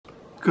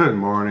Good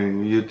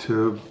morning,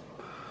 YouTube,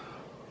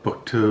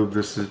 BookTube.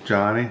 This is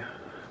Johnny.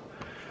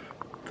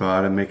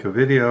 Thought I'd make a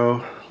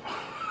video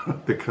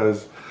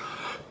because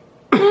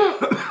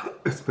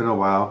it's been a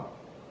while.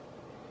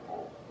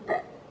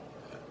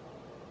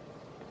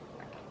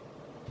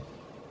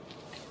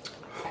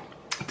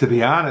 To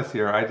be honest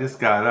here, I just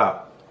got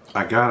up.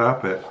 I got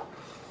up at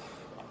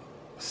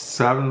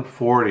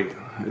 7:40.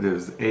 It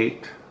is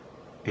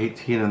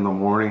 8:18 in the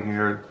morning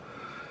here.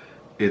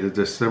 It is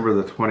December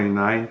the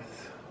 29th.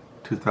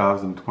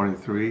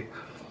 2023.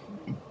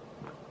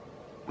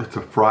 It's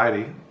a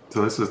Friday,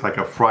 so this is like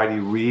a Friday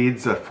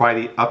reads, a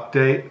Friday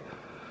update.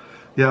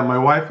 Yeah, my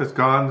wife is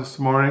gone this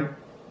morning.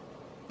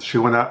 She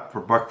went out for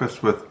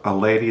breakfast with a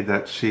lady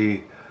that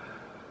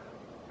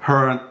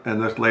her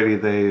and this lady,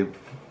 they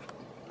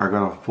are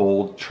going to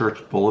fold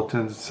church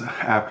bulletins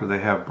after they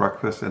have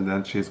breakfast, and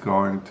then she's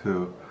going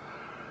to,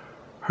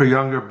 her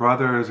younger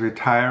brother is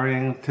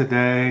retiring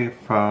today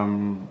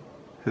from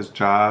his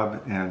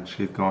job, and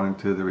she's going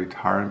to the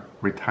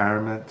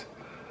retirement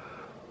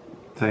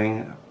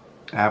thing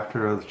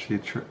after she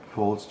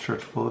folds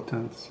church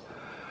bulletins.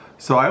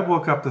 So I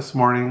woke up this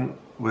morning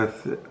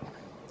with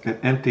an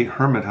empty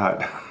hermit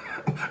hut.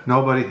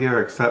 Nobody here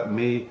except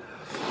me.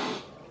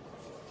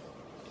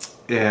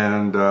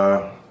 And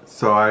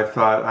so I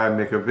thought I'd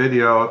make a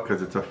video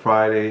because it's a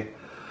Friday.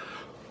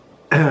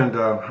 And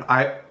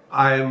I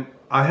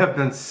have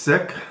been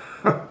sick.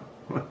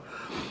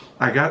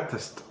 I got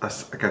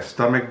like a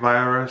stomach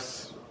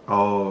virus.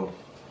 Oh,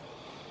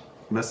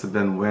 must have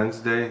been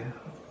Wednesday.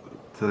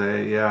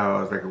 Today, yeah, it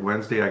was like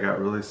Wednesday. I got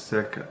really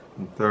sick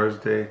on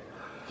Thursday,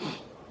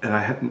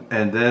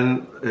 and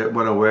then it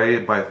went away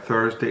by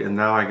Thursday, and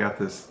now I got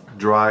this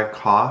dry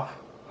cough,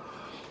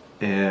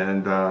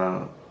 and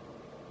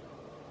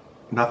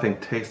nothing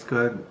tastes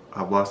good.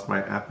 I've lost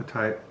my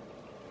appetite,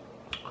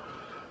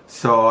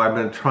 so I've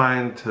been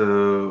trying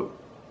to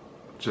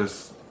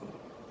just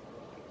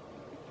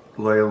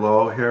lay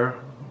low here.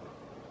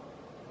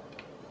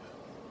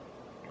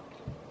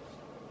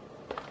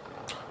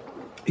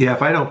 Yeah,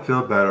 if I don't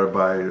feel better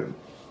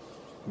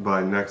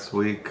by next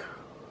week,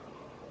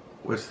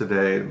 which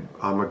today,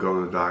 I'm gonna go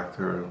to the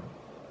doctor.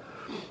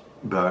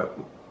 But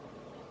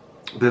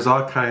there's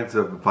all kinds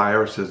of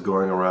viruses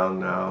going around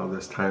now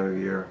this time of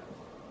year.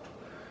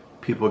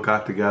 People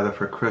got together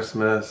for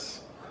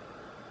Christmas,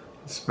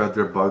 spread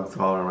their bugs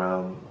all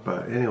around.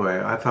 But anyway,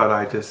 I thought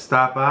I'd just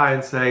stop by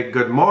and say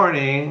good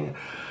morning.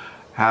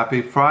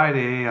 Happy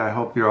Friday. I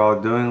hope you're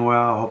all doing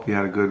well. I hope you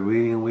had a good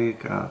reading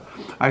week.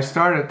 I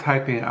started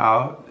typing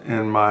out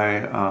in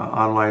my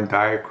online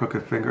diary,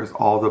 Crooked Fingers,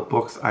 all the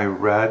books I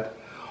read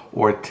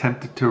or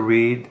attempted to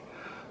read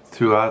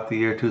throughout the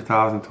year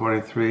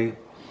 2023.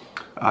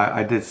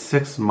 I did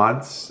 6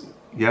 months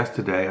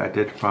yesterday. I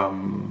did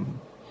from,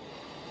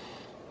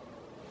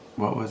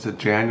 what was it,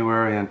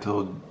 January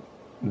until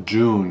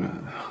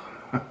June.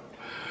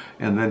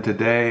 And then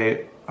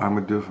today I'm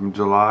going to do from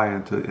July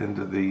until the end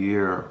of the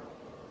year.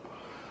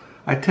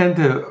 I tend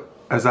to,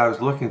 as I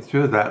was looking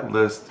through that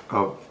list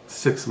of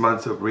 6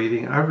 months of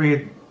reading, I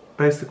read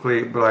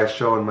basically what I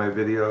show in my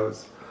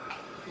videos.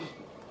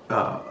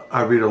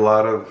 I read a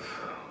lot of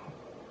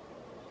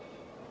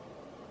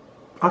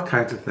all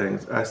kinds of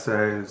things: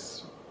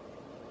 essays,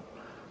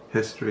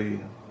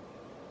 history,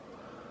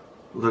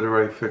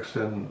 literary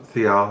fiction,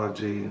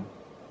 theology,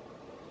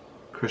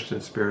 Christian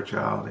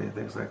spirituality,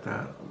 things like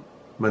that,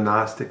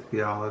 monastic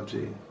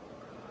theology.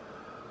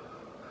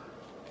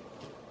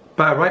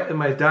 But I write in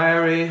my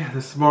diary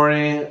this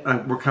morning,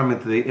 we're coming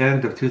to the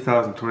end of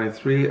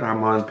 2023.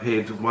 I'm on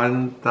page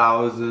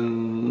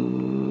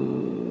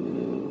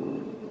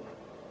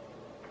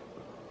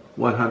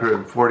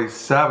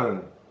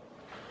 1147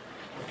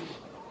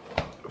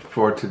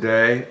 for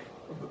today,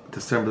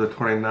 December the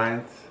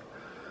 29th.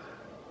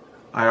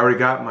 I already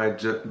got my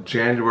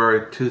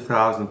January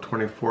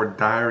 2024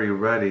 diary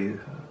ready.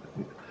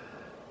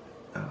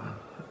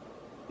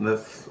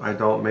 I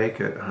don't make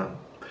it, huh?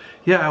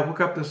 Yeah, I woke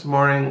up this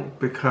morning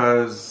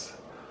because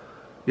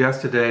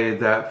yesterday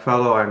that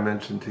fellow I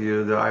mentioned to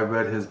you that I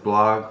read his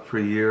blog for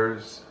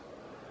years,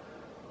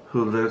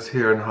 who lives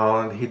here in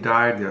Holland, he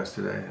died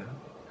yesterday.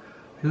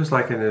 He was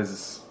like a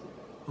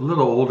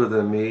little older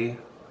than me.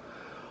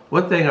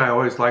 One thing I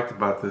always liked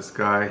about this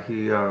guy,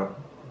 he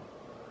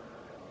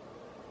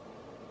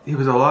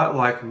was a lot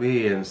like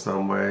me in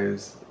some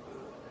ways.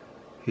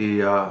 He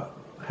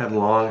had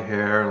long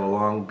hair and a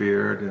long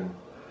beard and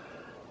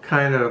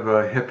kind of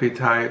a hippie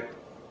type,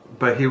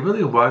 but he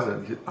really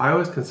wasn't. I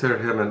always considered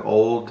him an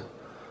old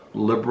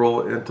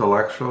liberal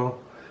intellectual.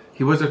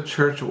 He was a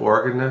church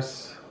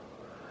organist,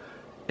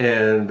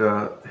 and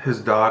his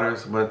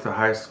daughters went to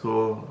high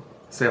school,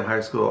 same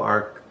high school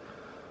our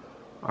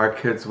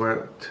kids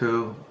went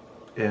to,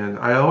 and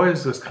I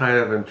always was kind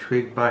of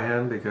intrigued by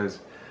him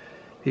because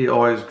he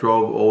always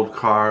drove old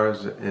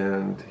cars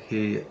and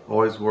he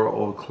always wore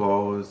old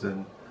clothes,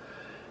 and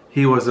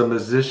he was a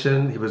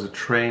musician. He was a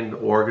trained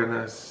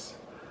organist.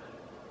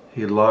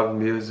 He loved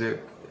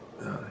music.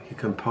 He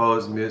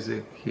composed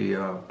music. He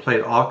played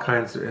all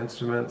kinds of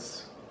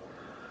instruments.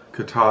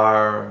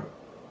 guitar,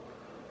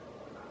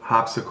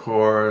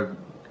 harpsichord,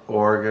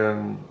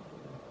 organ.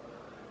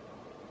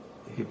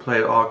 He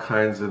played all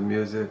kinds of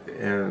music,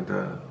 and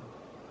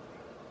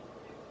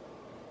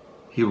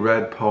he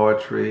read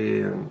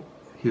poetry, and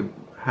he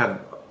had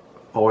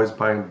always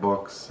buying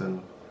books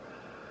and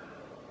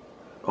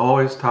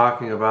always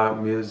talking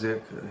about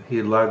music.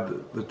 He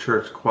led the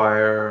church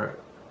choir.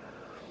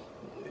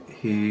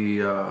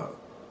 He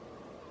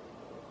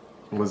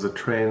was a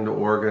trained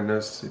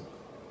organist,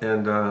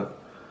 and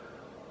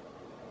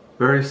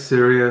very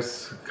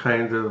serious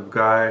kind of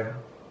guy.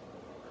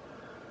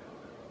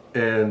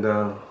 And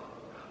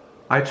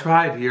I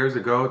tried years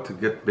ago to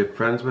be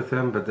friends with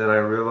him, but then I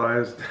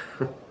realized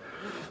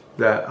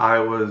that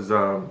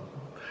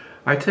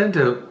I tend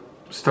to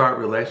start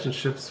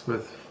relationships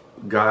with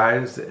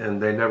guys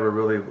and they never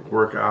really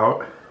work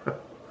out.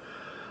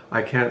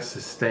 I can't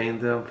sustain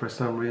them for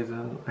some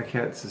reason. I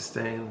can't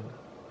sustain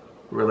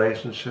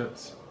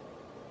relationships.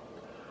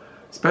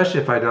 Especially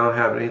if I don't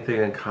have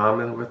anything in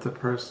common with the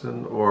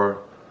person,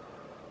 or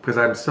because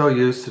I'm so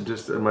used to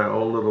just in my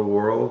own little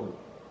world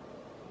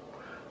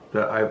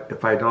that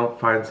if I don't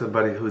find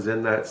somebody who's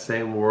in that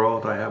same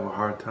world, I have a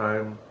hard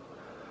time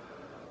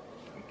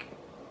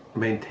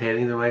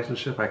maintaining the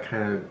relationship.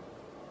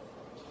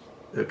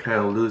 it kind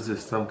of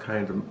loses some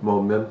kind of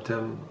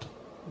momentum.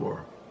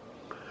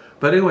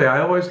 But anyway, I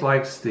always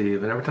liked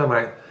Steve, and every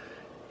time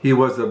he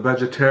was a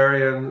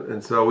vegetarian,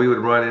 and so we would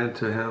run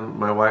into him,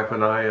 my wife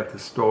and I, at the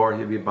store.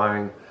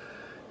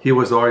 He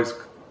was always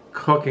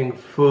cooking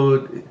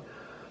food.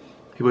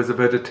 He was a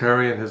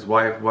vegetarian, his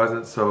wife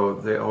wasn't, so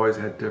they always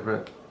had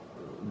different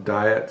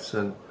diets,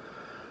 and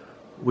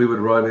we would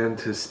run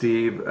into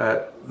Steve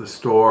at the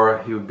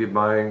store. He would be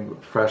buying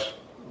fresh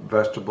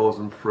vegetables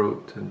and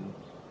fruit and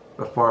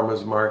a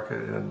farmer's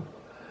market, and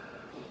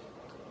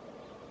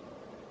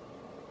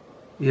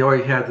he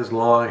always had this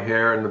long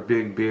hair and a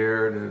big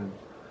beard, and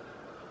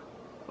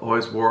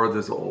always wore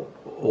this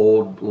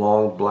old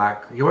long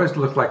black. He always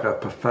looked like a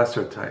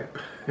professor type.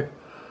 And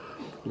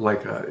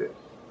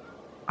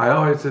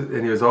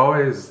he was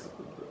always,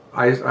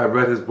 I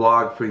read his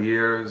blog for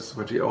years,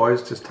 which he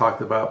always just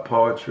talked about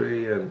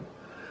poetry and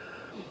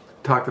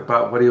talked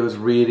about what he was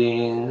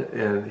reading,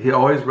 and he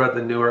always read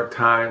the New York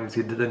Times.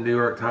 He did the New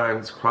York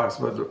Times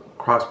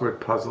crossword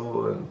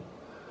puzzle, and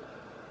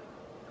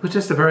he was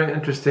just a very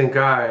interesting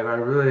guy, and I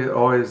really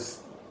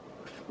always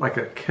like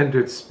a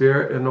kindred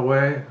spirit in a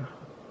way,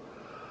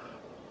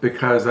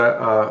 because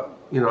I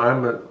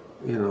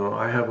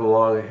have a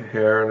long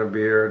hair and a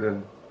beard,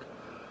 and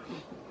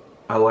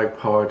I like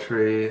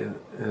poetry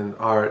and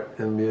art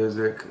and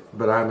music,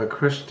 but I'm a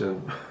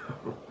Christian.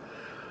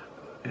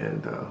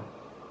 And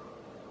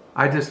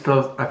I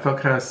felt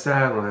kind of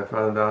sad when I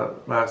found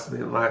out last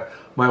night.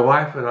 My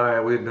wife and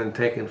I, we'd been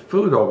taking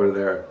food over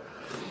there.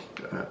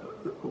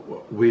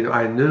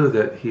 I knew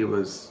that he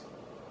was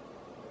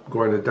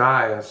going to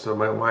die, so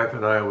my wife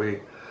and I, we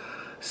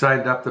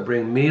signed up to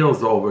bring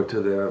meals over to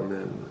them,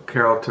 and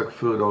Carol took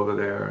food over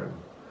there. And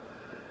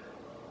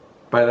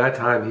by that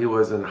time, he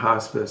was in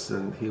hospice,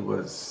 and he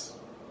was...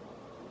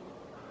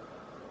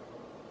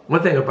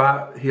 One thing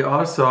about...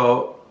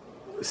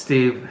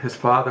 Steve, his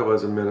father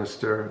was a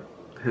minister.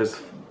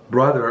 His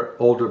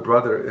older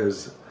brother,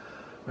 is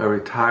a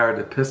retired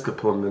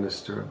Episcopal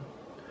minister.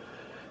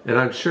 And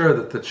I'm sure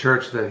that the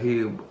church that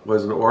he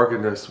was an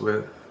organist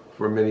with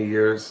for many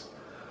years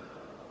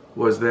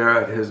was there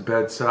at his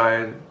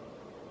bedside.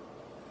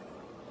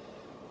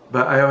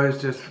 But I always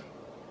just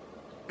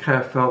kind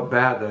of felt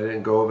bad that I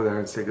didn't go over there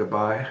and say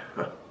goodbye.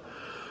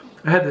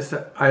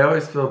 I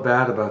always feel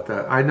bad about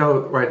that. I know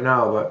right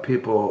now about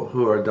people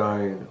who are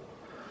dying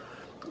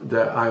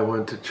that I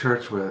went to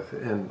church with,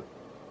 and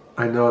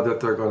I know that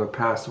they're going to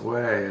pass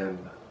away.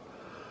 And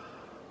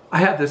I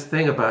have this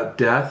thing about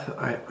death.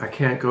 I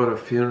can't go to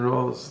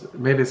funerals.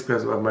 Maybe it's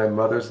because of my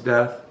mother's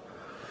death.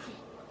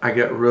 I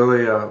get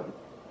really,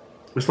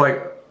 it's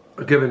like,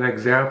 I'll give an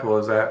example,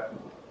 is that,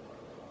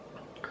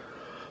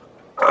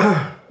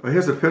 well,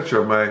 here's a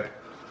picture of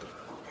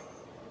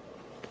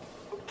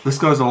this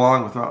goes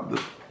along with,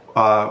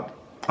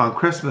 on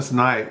Christmas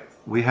night,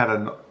 we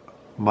had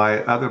my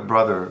other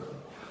brother,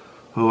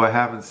 who I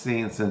haven't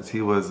seen since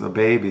he was a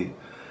baby.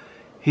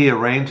 He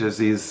arranges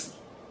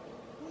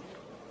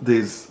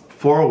these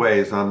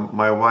four-ways on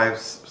my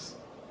wife's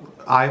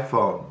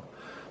iPhone.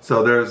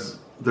 So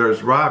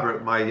there's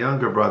Robert, my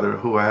younger brother,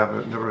 who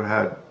I never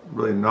had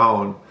really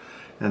known.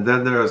 And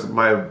then there's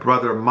my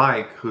brother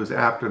Mike, who's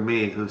after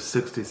me, who's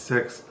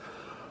 66,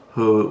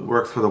 who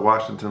works for the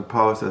Washington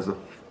Post as a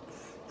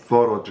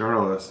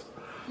photojournalist.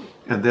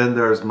 And then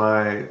there's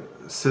my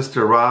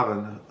sister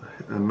Robin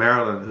in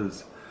Maryland,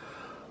 who's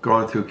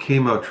going through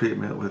chemo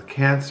treatment with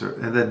cancer.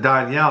 And then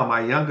Danielle, my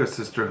younger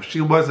sister,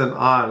 she wasn't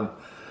on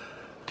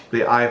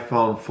the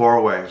iPhone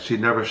four-way. She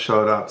never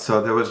showed up.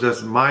 So there was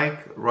just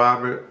Mike,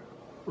 Robert,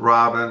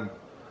 Robin.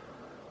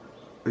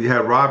 You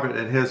had Robert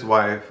and his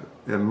wife,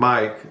 and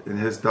Mike and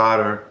his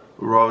daughter,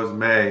 Rose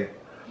May.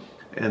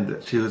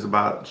 And she's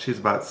about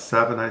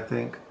 7, I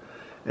think.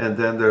 And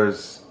then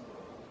there's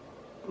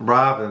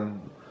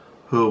Robin,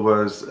 who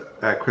was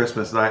at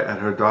Christmas night at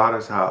her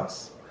daughter's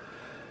house.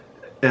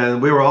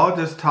 And we were all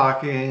just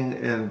talking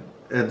and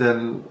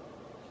then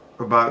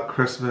about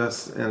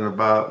Christmas, and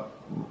about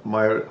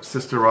my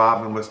sister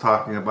Robin was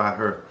talking about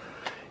her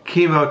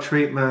chemo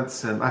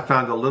treatments, and I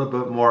found a little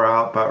bit more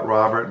out about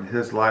Robert and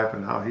his life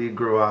and how he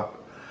grew up.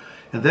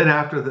 And then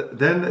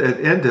then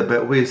it ended,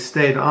 but we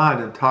stayed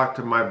on and talked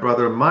to my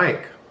brother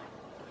Mike,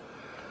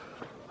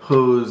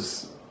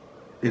 who's,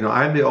 you know,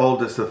 I'm the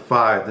oldest of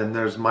 5, then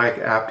there's Mike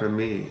after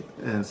me.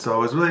 And so it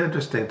was really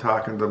interesting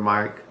talking to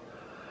Mike,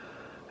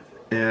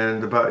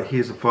 and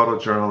he's a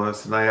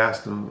photojournalist, and I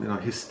asked him, you know,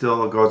 he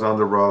still goes on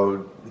the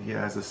road, he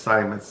has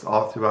assignments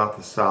all throughout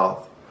the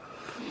South.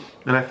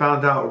 And I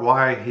found out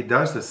why he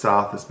does the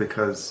South is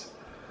because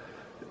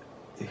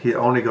he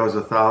only goes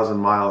 1,000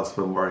 miles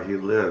from where he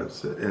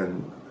lives,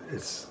 and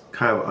it's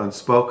kind of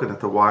unspoken at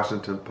the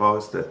Washington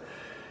Post that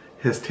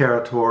his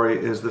territory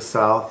is the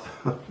South.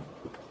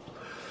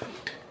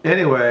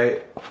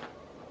 Anyway,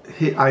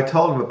 I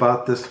told him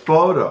about this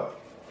photo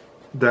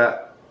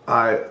that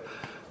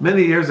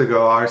many years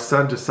ago, our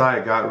son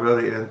Josiah got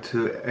really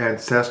into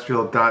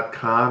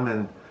Ancestral.com,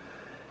 and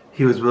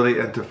he was really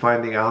into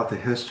finding out the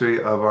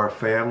history of our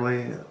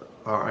family,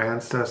 our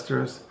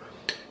ancestors.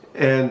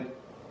 And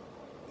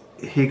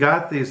he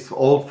got these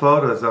old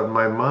photos of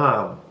my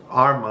mom,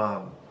 our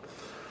mom,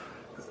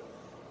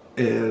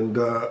 and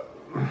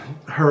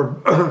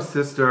her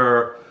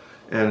sister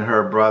and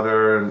her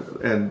brother,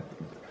 and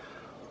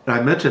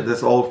I mentioned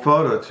this old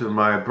photo to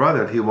my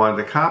brother, and he wanted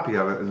a copy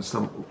of it, and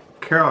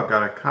Carol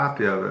got a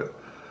copy of it.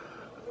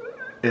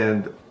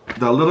 And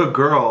the little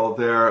girl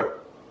there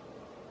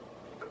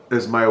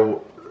is my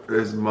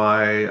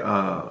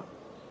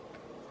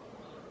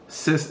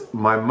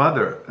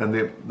mother, and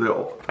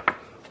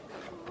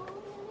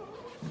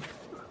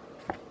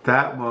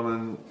that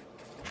woman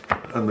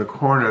in the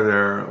corner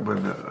there,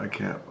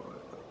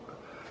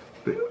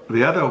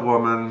 the other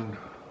woman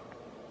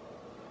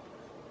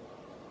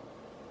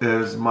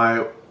is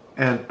my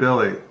Aunt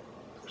Billy.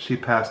 She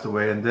passed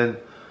away. And then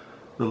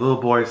the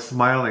little boy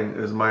smiling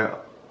is my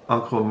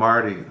Uncle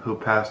Marty, who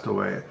passed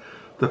away.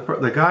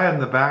 The guy in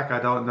the back, I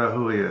don't know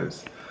who he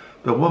is.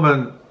 The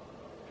woman,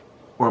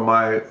 or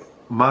my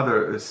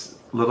mother, is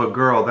little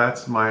girl,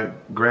 that's my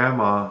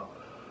grandma.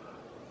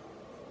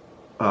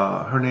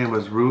 Her name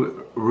was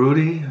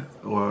Rudy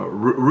or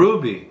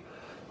Ruby.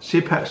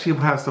 She passed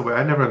away.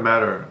 I never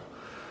met her.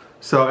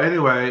 So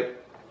anyway,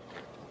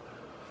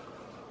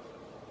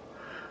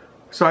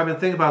 so I've been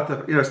thinking about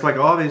it's like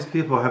all these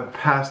people have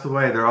passed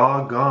away. They're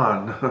all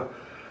gone.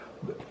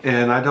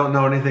 And I don't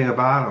know anything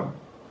about them.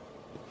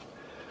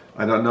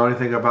 I don't know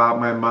anything about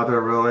my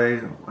mother,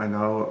 really. I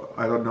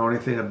don't know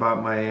anything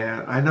about my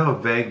aunt. I know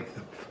vague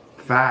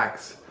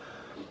facts.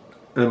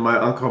 And my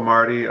Uncle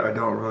Marty, I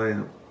don't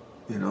really,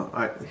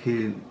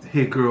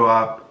 he grew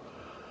up,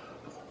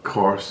 of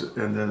course,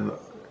 and then,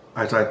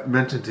 as I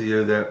mentioned to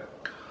you, that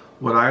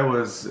when I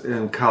was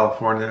in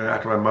California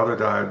after my mother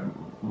died,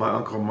 my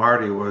Uncle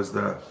Marty was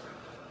the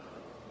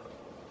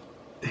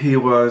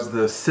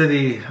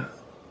city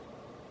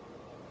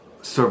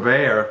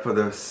surveyor for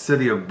the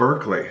city of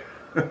Berkeley.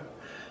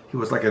 He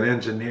was like an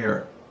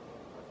engineer,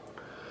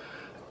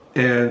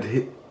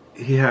 and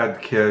he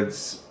had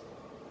kids,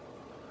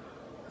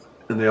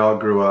 and they all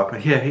grew up.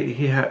 He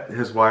had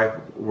his wife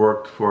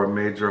worked for a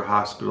major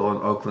hospital in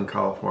Oakland,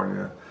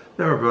 California.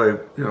 They were really,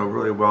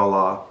 really well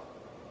off,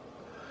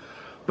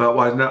 but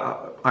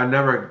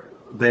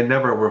they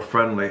never were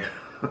friendly.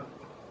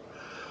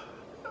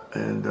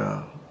 And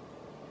of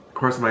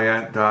course, my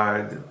aunt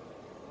died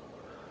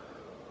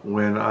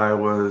when I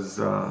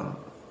was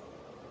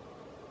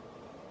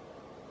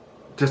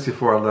just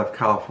before I left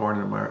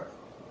California.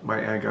 My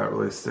aunt got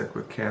really sick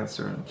with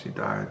cancer and she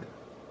died.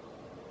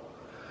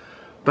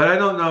 But I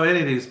don't know any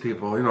of these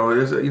people.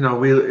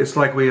 It's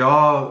like we're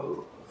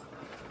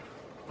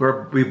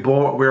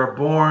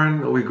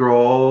born, we grow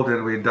old,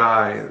 and we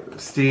die.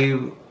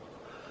 Steve,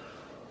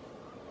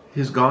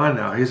 he's gone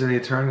now. He's in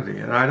eternity,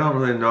 and I don't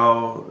really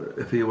know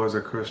if he was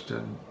a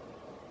Christian.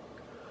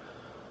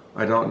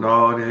 I don't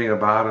know anything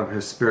about him,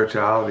 his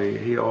spirituality.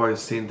 He always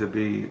seemed to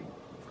be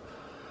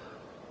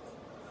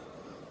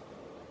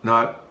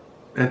not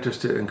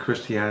interested in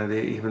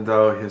Christianity, even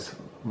though his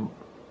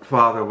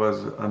father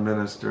was a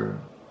minister.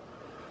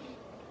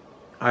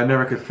 I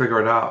never could figure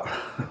it out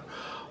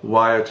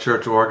why a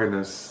church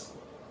organist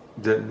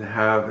didn't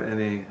have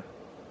any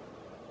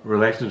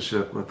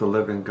relationship with the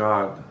living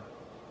God.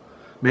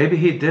 Maybe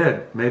he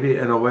did, maybe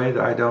in a way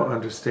that I don't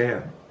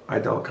understand, I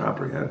don't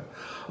comprehend.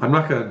 I'm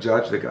not going to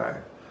judge the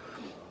guy.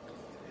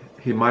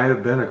 He might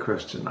have been a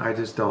Christian, I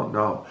just don't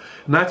know.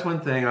 And that's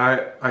one thing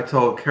I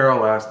told Carol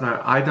last night.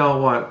 I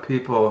don't want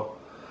people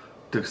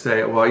to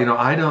say, well,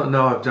 I don't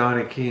know if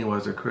Johnny Keene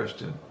was a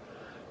Christian.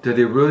 Did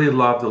he really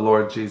love the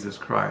Lord Jesus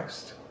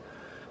Christ?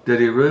 Did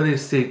he really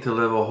seek to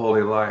live a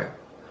holy life?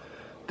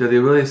 Did he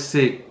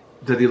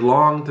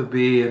long to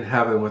be in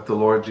heaven with the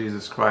Lord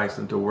Jesus Christ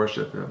and to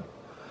worship him?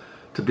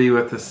 To be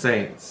with the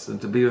saints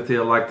and to be with the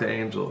elect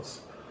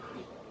angels?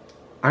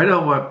 I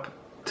don't want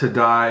to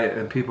die,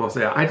 and people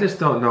say, I just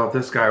don't know if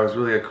this guy was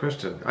really a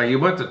Christian. He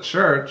went to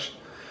church,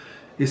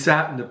 he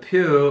sat in the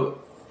pew,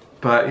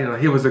 but you know,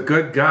 he was a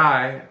good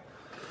guy.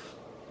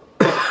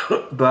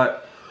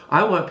 But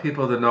I want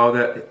people to know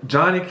that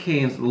Johnny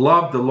Keynes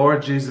loved the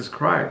Lord Jesus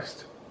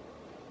Christ.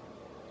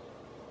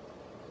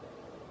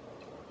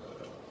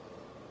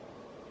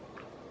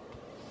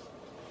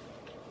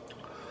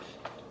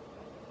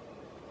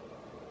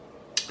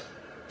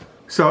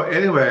 So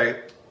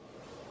anyway,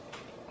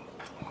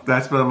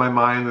 that's been on my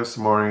mind this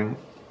morning,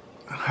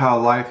 how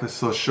life is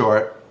so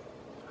short.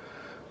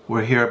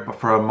 We're here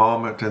for a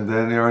moment and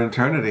then you're in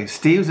eternity.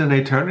 Steve's in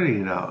eternity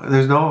now.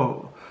 There's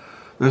no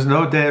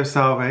day of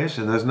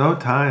salvation. There's no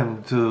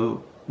time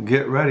to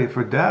get ready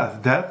for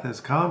death. Death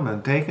has come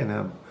and taken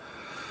him.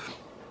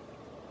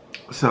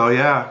 So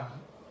yeah,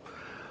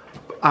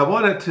 I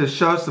wanted to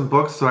show some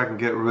books so I can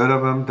get rid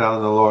of them down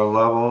at the lower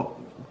level.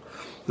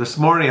 This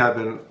morning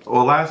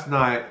last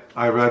night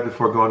I read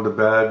before going to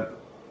bed,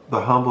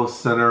 The Humble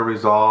Sinner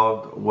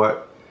Resolved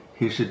What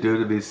He Should Do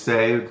to Be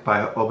Saved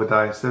by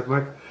Obadiah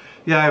Sedgwick.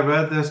 Yeah, I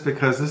read this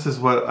because this is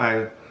what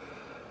I'm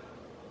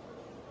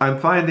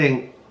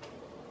finding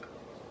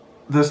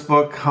this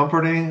book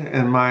comforting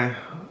in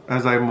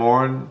as I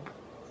mourn,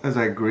 as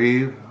I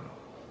grieve.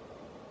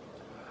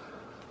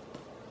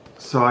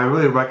 So I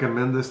really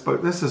recommend this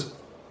book. This is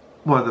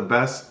one of the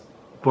best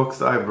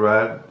books I've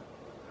read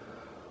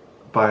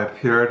by a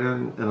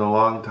Puritan in a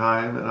long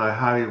time, and I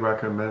highly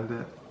recommend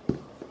it.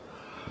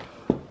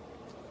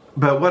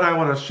 But what I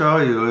want to show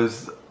you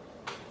is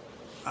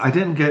I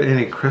didn't get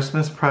any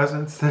Christmas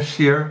presents this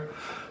year,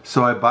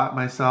 so I bought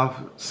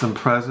myself some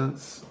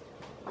presents.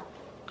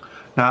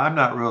 Now, I'm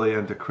not really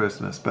into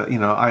Christmas, but you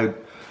know, I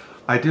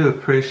do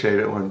appreciate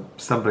it when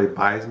somebody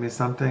buys me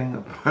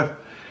something. But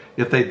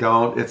if they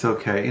don't, it's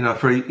okay. You know,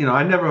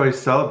 I never really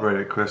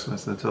celebrated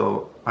Christmas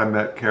until I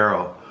met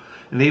Carol.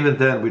 And even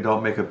then, we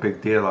don't make a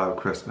big deal out of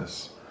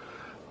Christmas.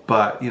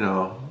 But, you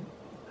know,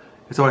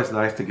 it's always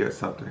nice to get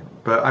something.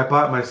 But I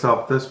bought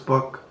myself this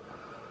book,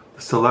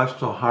 The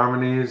Celestial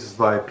Harmonies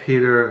by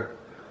Peter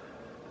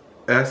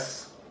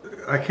S.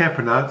 I can't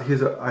pronounce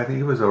it. I think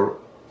he was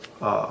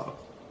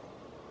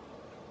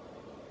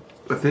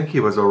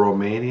a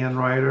Romanian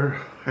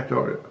writer. I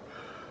don't.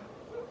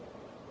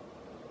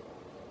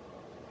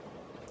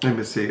 Let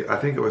me see. I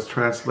think it was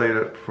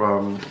translated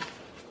from.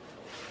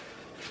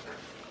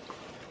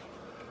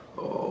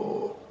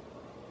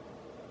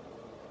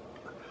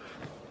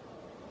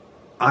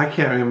 I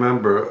can't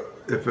remember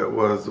if it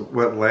was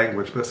what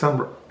language, but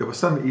it was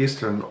some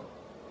Eastern.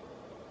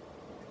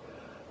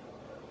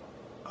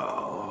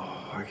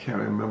 Oh, I can't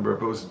remember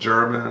if it was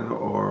German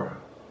or.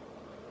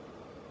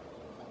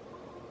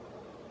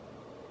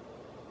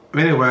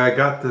 Anyway, I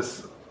got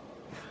this.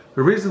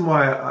 The reason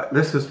why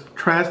this is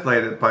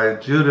translated by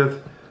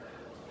Judith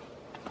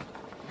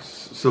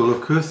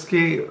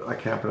Sollosy, I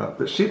can't pronounce it,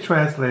 but she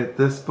translated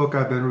this book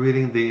I've been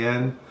reading, The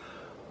End,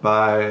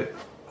 by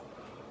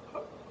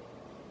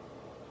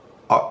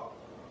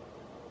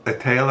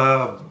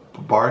Attila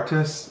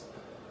Bartis,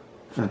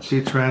 and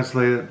she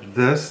translated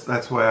this.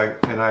 That's why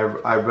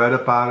I read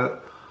about it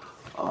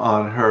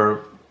on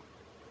her.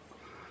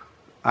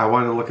 I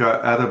wanted to look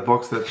at other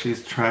books that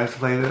she's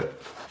translated,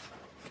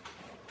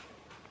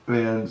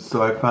 and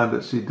so I found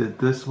that she did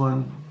this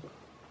one,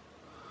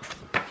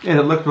 and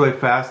it looked really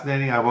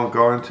fascinating. I won't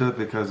go into it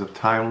because of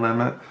time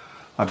limit.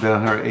 I've been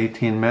on here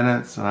 18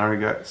 minutes, and I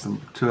already got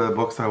two other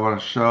books I want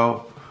to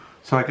show.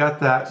 So I got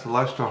that,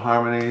 Celestial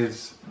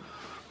Harmonies.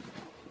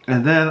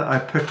 And then I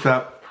picked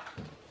up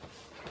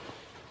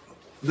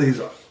these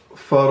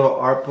photo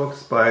art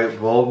books by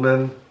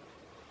Vollmann.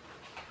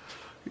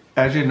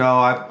 As you know,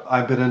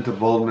 I've been into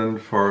Vollmann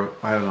for,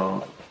 I don't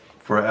know,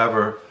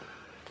 forever.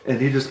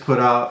 And he just put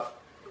out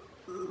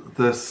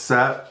this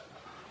set,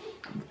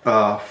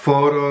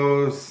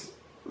 photos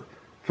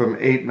from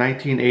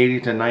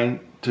 1980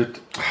 to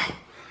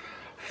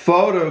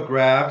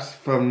photographs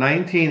from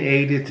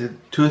 1980 to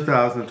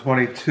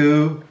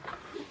 2022.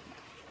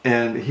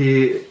 And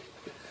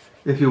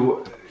if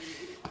you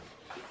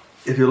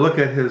look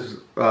at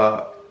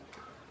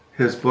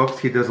his books,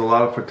 he does a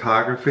lot of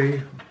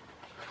photography,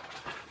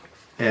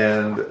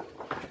 and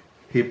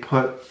he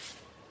put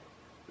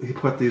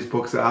these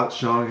books out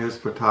showing his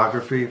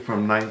photography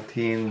from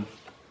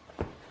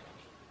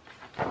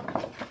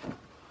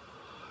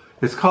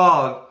It's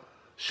called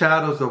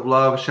Shadows of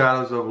Love,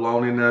 Shadows of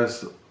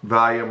Loneliness,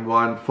 Volume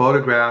 1,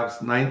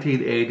 Photographs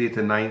 1980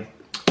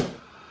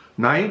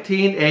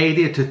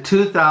 to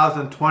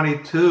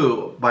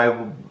 2022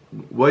 by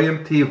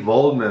William T.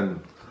 Vollmann.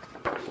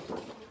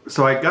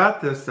 So I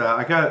got this,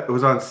 it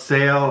was on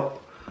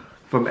sale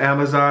from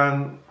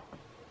Amazon,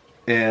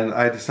 and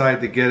I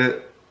decided to get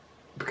it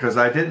because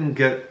I didn't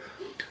get,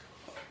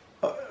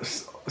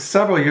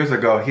 several years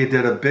ago he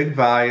did a big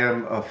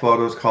volume of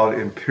photos called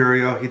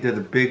Imperial. He did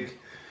a big,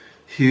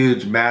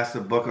 huge,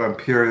 massive book on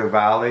Imperial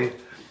Valley,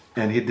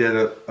 and he did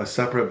a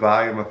separate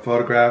volume of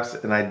photographs,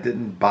 and I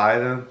didn't buy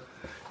them.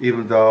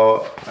 Even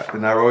though,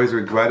 and I always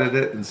regretted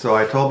it, and so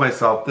I told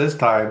myself this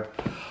time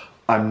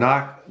I'm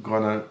not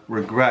going to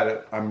regret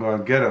it. I'm going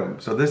to get them.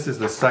 So this is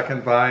the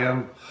second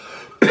volume.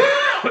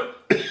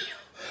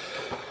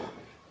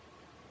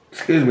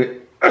 Excuse me.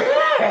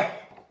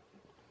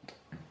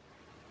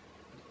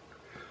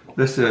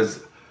 This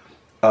is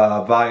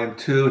volume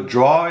 2,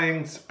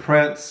 Drawings,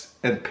 Prints,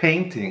 and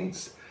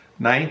Paintings,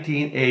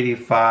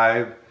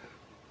 1985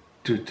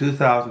 to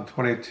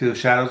 2022,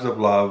 Shadows of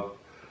Love,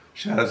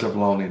 Shadows of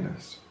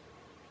Loneliness.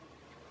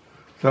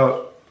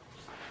 So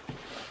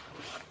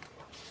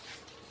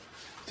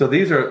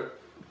these are,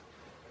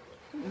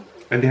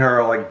 and here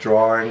are like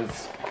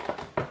drawings,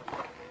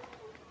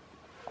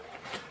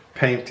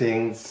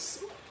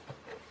 paintings.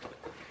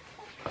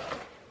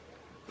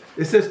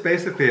 This is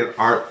basically an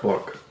art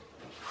book,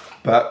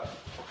 but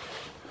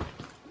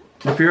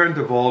if you're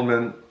into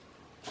Vollmann,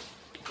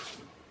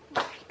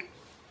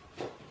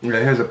 yeah,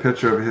 here's a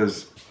picture of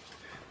his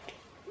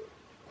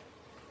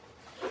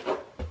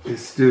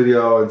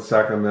studio in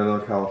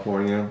Sacramento,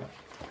 California.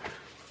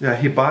 Yeah,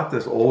 he bought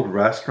this old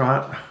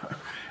restaurant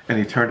and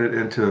he turned it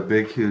into a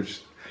big,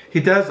 huge... He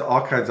does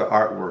all kinds of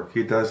artwork.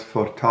 He does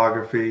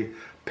photography,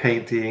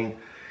 painting.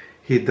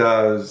 He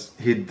does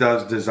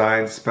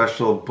design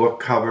special book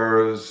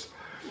covers.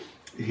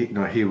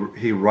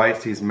 He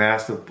writes these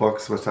massive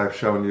books, which I've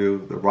shown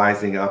you, the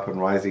Rising Up and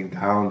Rising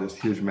Down, this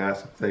huge,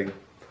 massive thing.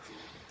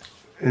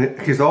 And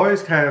he's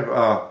always kind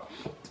of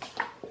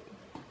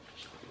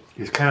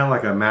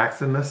like a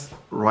Maximus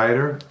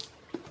writer.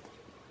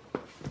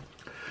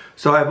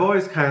 So I've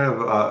always kind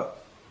of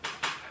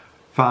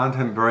found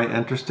him very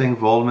interesting,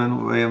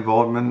 William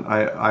Vollmann.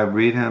 I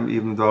read him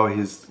even though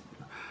he's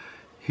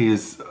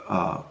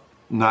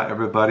not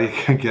everybody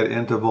can get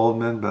into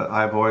Vollmann, but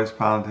I've always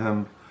found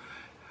him.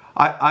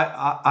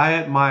 I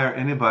admire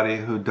anybody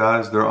who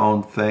does their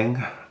own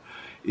thing,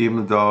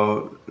 even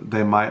though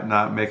they might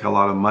not make a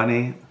lot of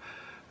money.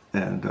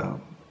 And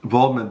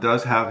Vollmann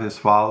does have his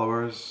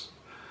followers.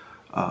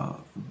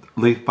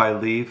 Leaf by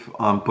Leaf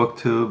on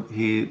BookTube,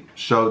 he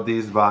showed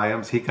these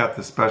volumes. He got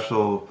the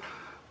special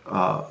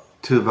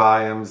 2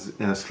 volumes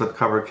in a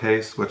slipcover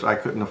case, which I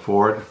couldn't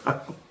afford.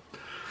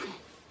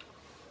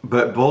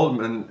 But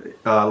Vollmann,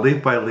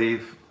 Leaf by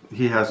Leaf,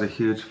 he has a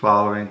huge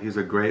following. He's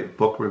a great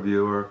book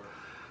reviewer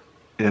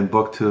in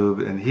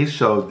BookTube, and he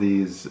showed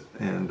these.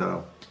 And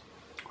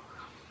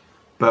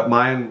but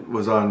mine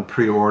was on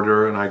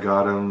pre-order, and I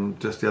got them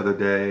just the other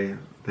day.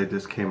 They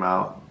just came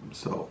out,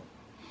 so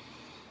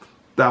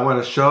I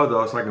want to show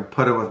those so I can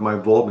put them with my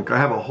Vollmann. I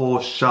have a whole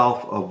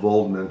shelf of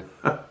Vollmann.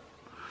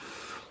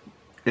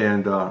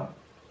 And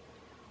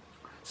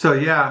so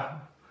yeah,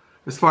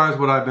 as far as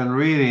what I've been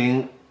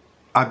reading,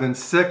 I've been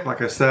sick,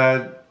 like I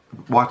said,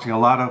 watching a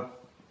lot of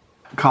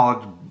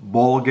college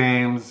bowl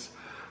games,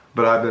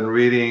 but I've been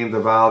reading The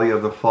Valley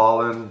of the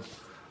Fallen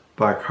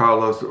by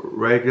Carlos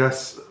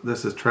Rojas.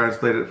 This is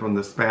translated from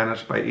the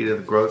Spanish by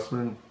Edith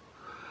Grossman.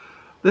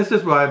 This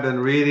is what I've been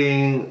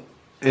reading,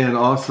 and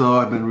also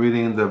I've been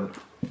reading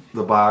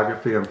the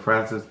biography of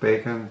Francis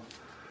Bacon,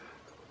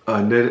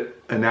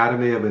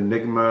 Anatomy of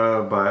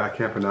Enigma by, I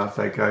can't pronounce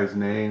that guy's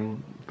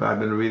name, but I've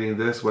been reading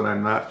this when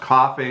I'm not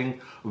coughing,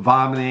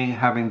 vomiting,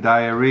 having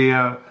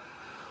diarrhea,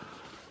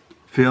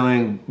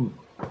 thinking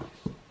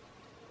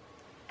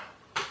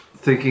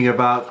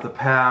about the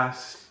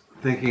past,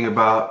 thinking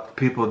about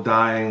people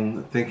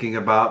dying, thinking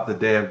about the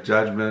day of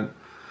judgment,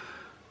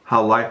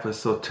 how life is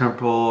so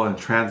temporal and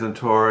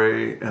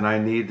transitory, and I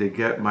need to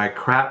get my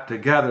crap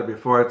together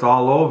before it's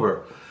all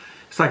over.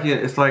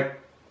 It's like,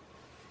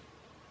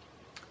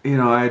 you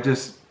know,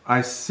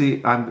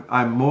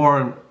 I'm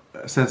more,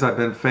 since I've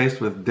been faced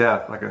with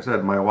death. Like I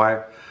said, my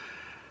wife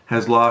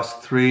has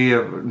lost 3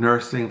 of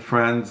nursing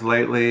friends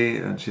lately,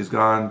 and she's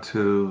gone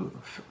to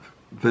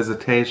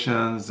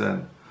visitations,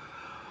 and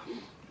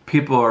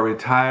people are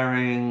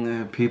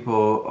retiring,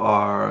 people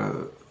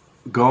are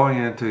going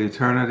into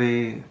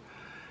eternity,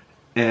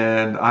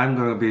 and I'm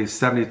going to be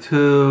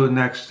 72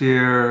 next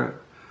year,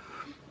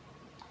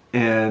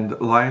 and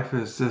life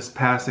is just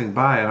passing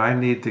by, and I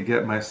need to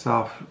get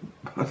myself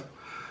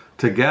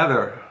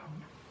together.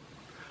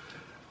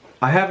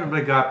 I haven't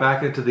really got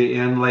back into the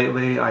inn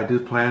lately. I do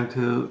plan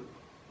to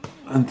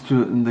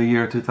in the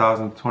year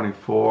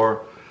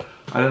 2024.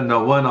 I don't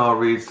know when I'll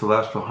read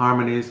Celestial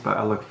Harmonies, but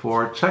I look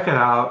forward. Check it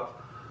out.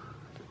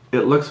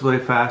 It looks really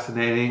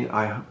fascinating.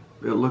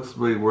 It looks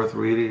really worth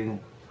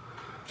reading.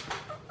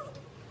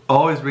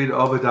 Always read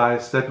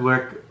Obadiah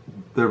Sedgwick,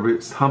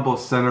 the humble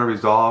sinner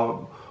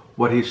resolve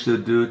what he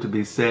should do to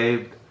be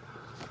saved.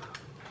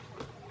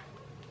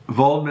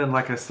 Vollmann,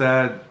 like I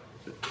said,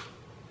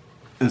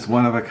 is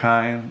one of a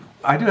kind.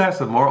 I do have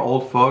some more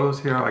old photos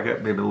here. I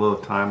got maybe a little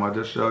time. I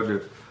just showed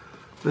you.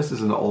 This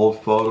is an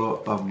old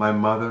photo of my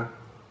mother.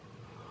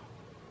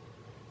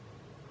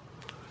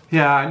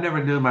 Yeah, I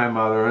never knew my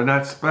mother, and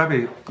that's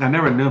probably, I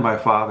never knew my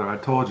father. I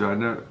told you,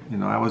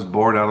 I was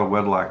born out of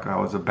wedlock. I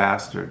was a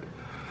bastard.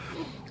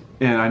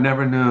 And I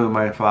never knew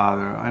my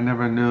father. I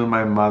never knew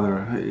my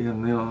mother. You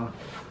know,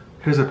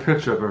 here's a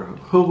picture of her.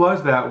 Who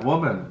was that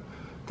woman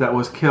that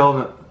was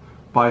killed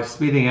by a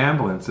speeding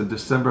ambulance in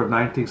December of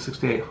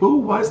 1968? Who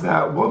was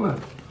that woman?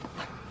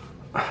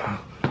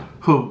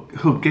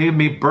 who gave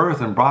me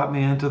birth and brought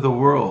me into the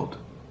world.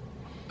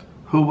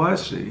 Who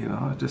was she? You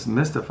know, it just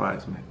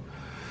mystifies me.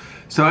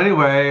 So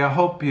anyway, I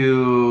hope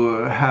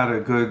you had a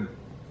good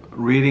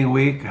reading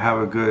week. Have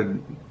a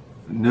good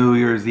New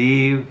Year's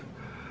Eve.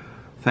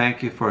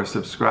 Thank you for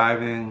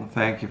subscribing.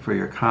 Thank you for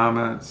your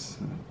comments.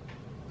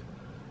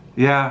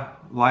 Yeah,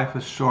 life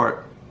is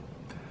short.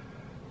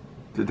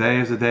 Today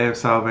is a day of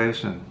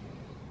salvation.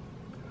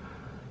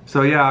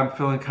 So yeah, I'm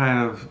feeling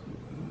kind of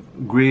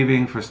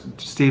grieving for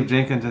Steve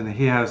Jenkins, and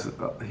he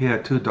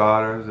had 2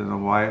 daughters and a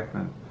wife,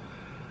 and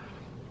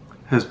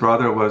his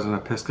brother was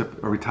a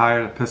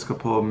retired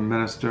Episcopal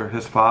minister.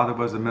 His father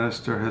was a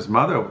minister. His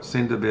mother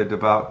seemed to be a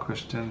devout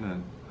Christian,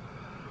 and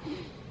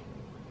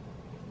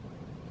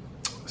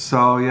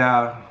so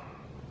yeah,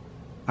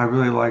 I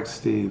really like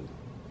Steve.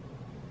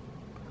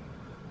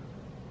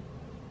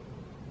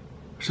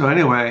 So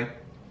anyway,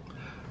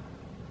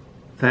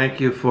 thank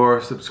you for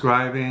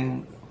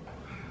subscribing.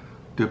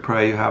 Do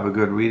pray you have a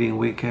good reading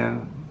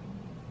weekend.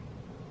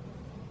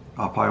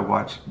 I'll probably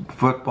watch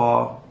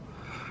football,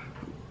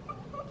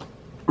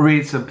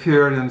 read some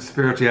Puritan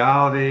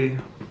spirituality.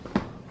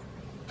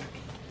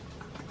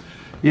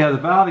 Yeah, the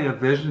Valley of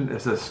Vision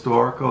is a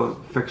historical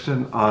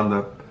fiction on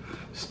the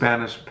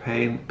Spanish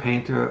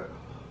painter,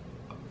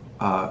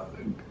 how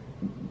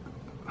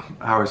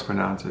is it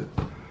pronounced it?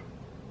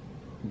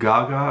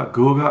 Galga,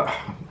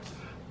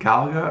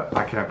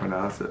 I can't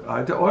pronounce it.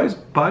 It always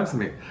bugs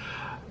me.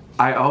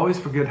 I always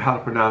forget how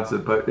to pronounce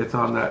it, but it's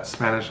on that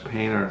Spanish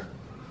painter.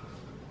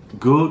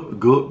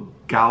 Gulga?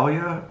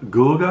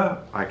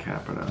 I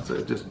can't pronounce it.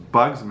 It just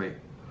bugs me.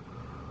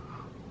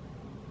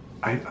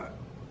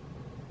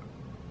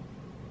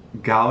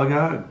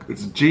 Galaga?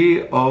 It's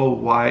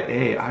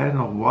G-O-Y-A. I don't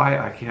know why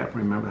I can't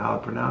remember how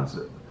to pronounce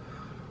it.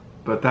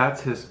 But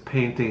that's his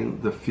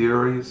painting, The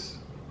Furies,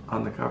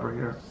 on the cover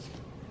here.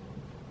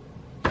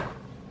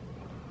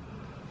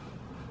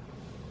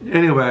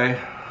 Anyway,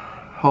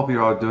 hope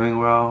you're all doing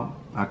well.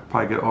 I'll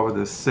probably get over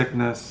this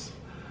sickness.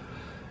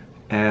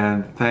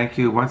 And thank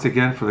you once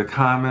again for the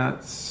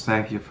comments.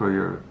 Thank you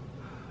for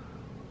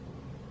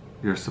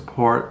your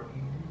support.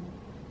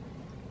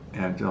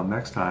 And until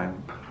next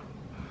time.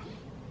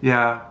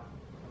 Yeah.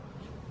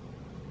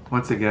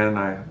 Once again,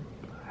 I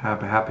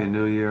have a Happy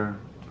New Year.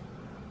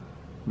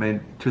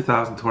 May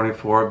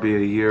 2024 be a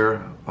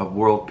year of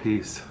world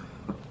peace.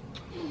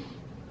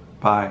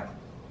 Bye.